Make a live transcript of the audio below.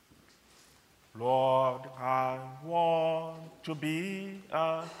Lord, I want to be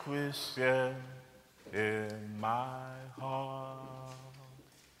a Christian in my heart.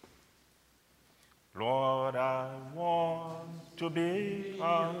 Lord, I want to be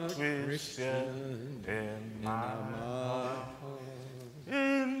a Christian in my heart.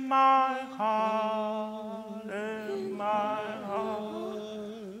 In my heart, in my heart,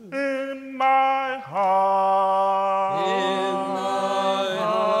 in my heart. In my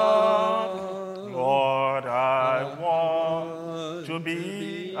heart. Lord, I want to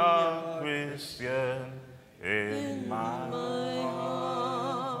be a Christian in my heart.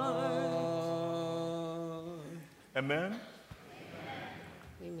 Amen.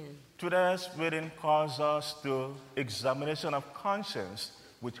 Amen. Today's reading calls us to examination of conscience,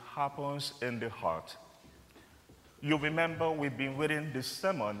 which happens in the heart. You remember we've been reading this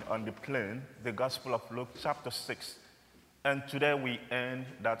sermon on the plain, the Gospel of Luke, chapter 6. And today we end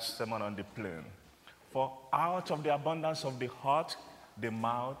that sermon on the plain. For out of the abundance of the heart, the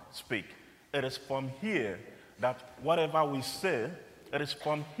mouth speaks. It is from here that whatever we say, it is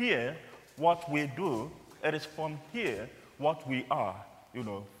from here what we do, it is from here what we are,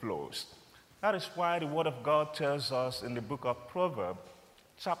 flows. That is why the Word of God tells us in the book of Proverbs,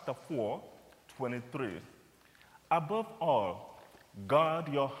 chapter 4, 23. Above all, guard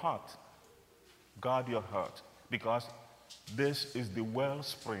your heart. Guard your heart, because this is the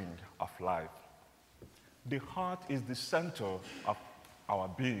wellspring of life. The heart is the center of our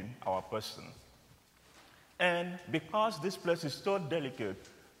being, our person. And because this place is so delicate,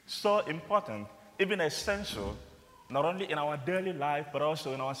 so important, even essential, not only in our daily life, but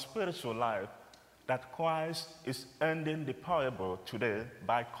also in our spiritual life, that Christ is ending the parable today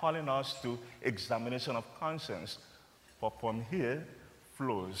by calling us to examination of conscience. For from here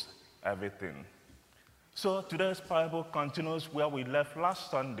flows everything. So today's parable continues where we left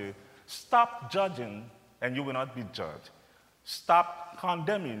last Sunday. Stop judging, and you will not be judged. Stop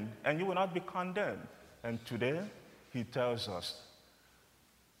condemning, and you will not be condemned. And today, he tells us,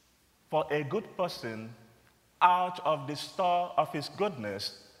 for a good person, out of the store of his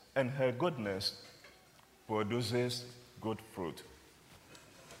goodness and her goodness produces good fruit.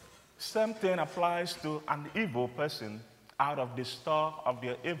 Same thing applies to an evil person. Out of the store of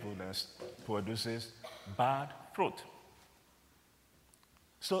their evilness produces bad fruit.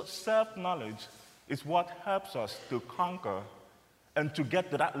 So self-knowledge is what helps us to conquer and to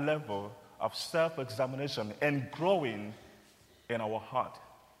get to that level of self-examination and growing in our heart.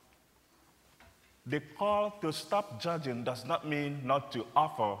 The call to stop judging does not mean not to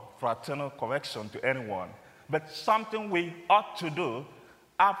offer fraternal correction to anyone, but something we ought to do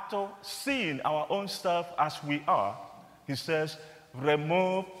after seeing our own self as we are. He says,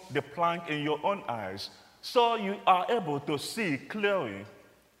 remove the plank in your own eyes so you are able to see clearly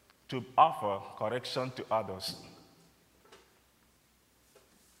to offer correction to others.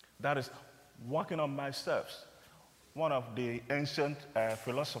 That is working on myself. One of the ancient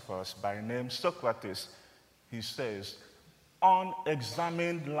philosophers by name Socrates, he says,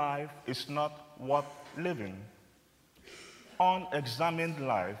 unexamined life is not worth living. Unexamined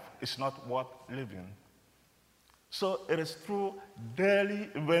life is not worth living. So it is through daily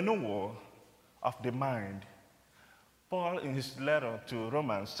renewal of the mind. Paul, in his letter to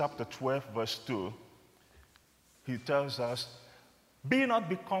Romans, chapter 12, verse 2, he tells us, be not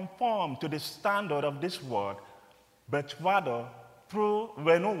be conformed to the standard of this world, but rather through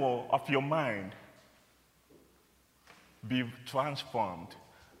renewal of your mind, be transformed.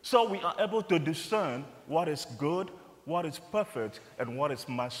 So we are able to discern what is good, what is perfect, and what is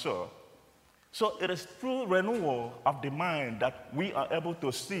mature. So it is through renewal of the mind that we are able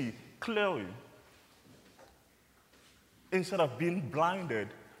to see clearly. Instead of being blinded,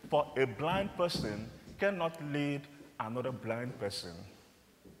 for a blind person cannot lead another blind person.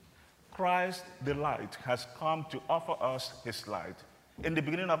 Christ, the light, has come to offer us his light. In the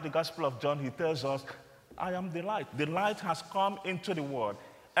beginning of the Gospel of John, he tells us, I am the light. The light has come into the world.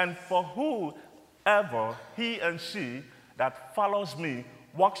 And for whoever he and she that follows me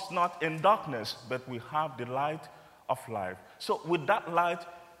walks not in darkness, but we have the light of life. So with that light,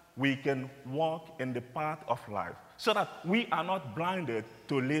 we can walk in the path of life, so that we are not blinded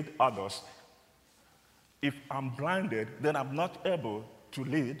to lead others. If I'm blinded, then I'm not able to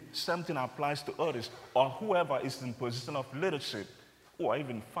lead. Something applies to others, or whoever is in position of leadership, or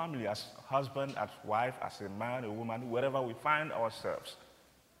even family, as husband, as wife, as a man, a woman, wherever we find ourselves.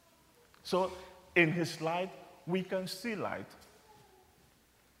 So in his light, we can see light.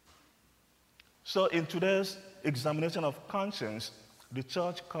 So in today's examination of conscience, the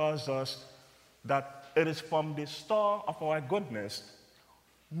church calls us that it is from the store of our goodness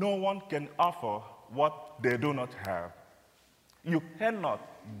No one can offer what they do not have. You cannot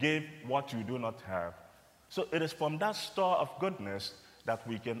give what you do not have. So it is from that store of goodness that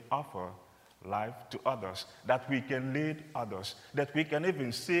we can offer life to others, that we can lead others, that we can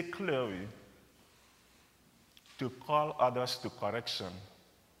even see clearly to call others to correction.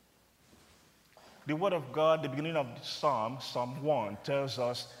 The Word of God, the beginning of the Psalm 1, tells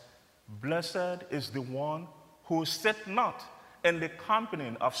us, "Blessed is the one who sits not in the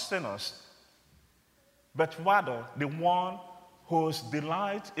company of sinners, but rather the one whose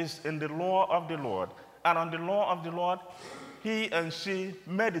delight is in the law of the Lord. And on the law of the Lord, he and she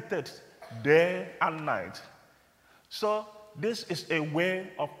meditates day and night." So this is a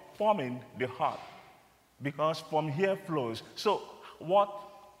way of forming the heart, because from here flows. So what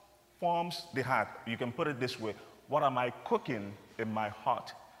forms the heart? You can put it this way: what am I cooking in my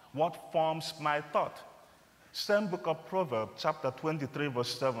heart? What forms my thought? Same book of Proverbs, chapter 23,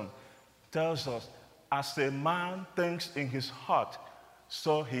 verse 7, tells us, "As a man thinks in his heart,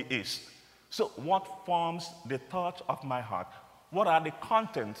 so he is." So what forms the thought of my heart? What are the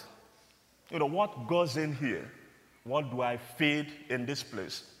content? What goes in here? What do I feed in this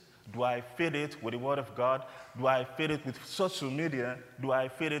place? Do I feed it with the Word of God? Do I feed it with social media? Do I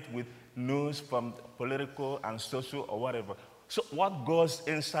feed it with news from political and social or whatever? So what goes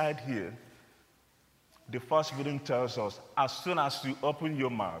inside here? The first reading tells us, as soon as you open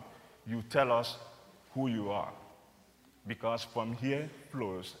your mouth, you tell us who you are. Because from here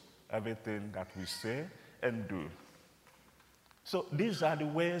flows everything that we say and do. So these are the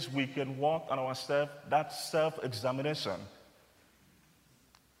ways we can work on ourselves, that self-examination.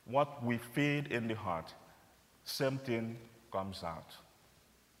 What we feed in the heart, same thing comes out.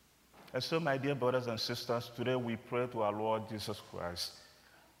 And so, my dear brothers and sisters, today we pray to our Lord Jesus Christ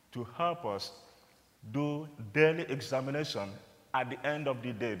to help us do daily examination at the end of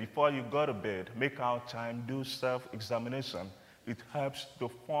the day. Before you go to bed, make out time, do self-examination. It helps to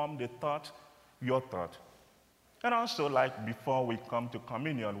form the thought, your thought. And also, like before we come to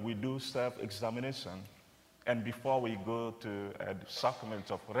communion, we do self-examination. And before we go to the sacrament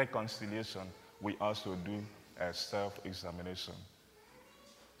of reconciliation, we also do a self-examination.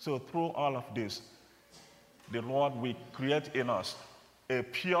 So through all of this, the Lord will create in us a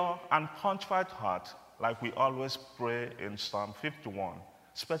pure and contrite heart, like we always pray in Psalm 51,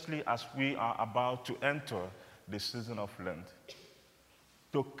 especially as we are about to enter the season of Lent.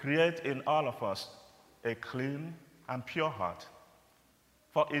 To create in all of us a clean and pure heart.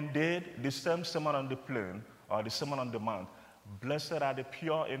 For indeed, the same Sermon on the Plain, or the Sermon on the Mount, "Blessed are the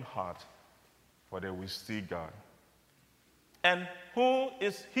pure in heart, for they will see God." And who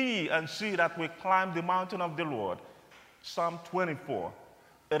is he and she that will climb the mountain of the Lord? Psalm 24.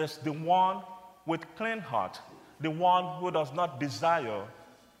 It is the one with clean heart, the one who does not desire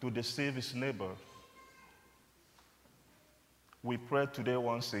to deceive his neighbor. We pray today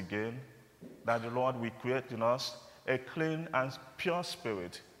once again that the Lord will create in us a clean and pure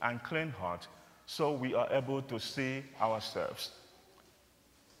spirit and clean heart, so we are able to see ourselves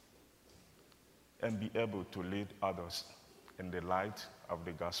and be able to lead others in the light of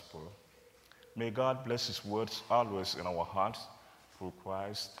the gospel. May God bless his words always in our hearts through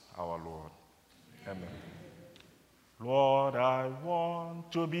Christ our Lord. Amen. Lord, I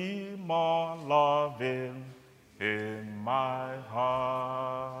want to be more loving in my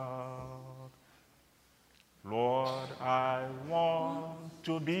heart. Lord, I want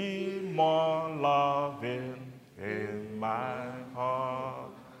to be more loving in my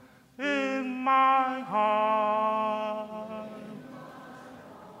heart, in my heart,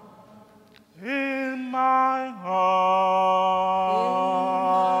 in my heart.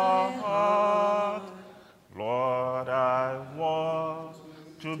 Lord, I want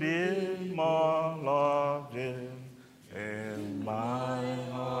to be more loving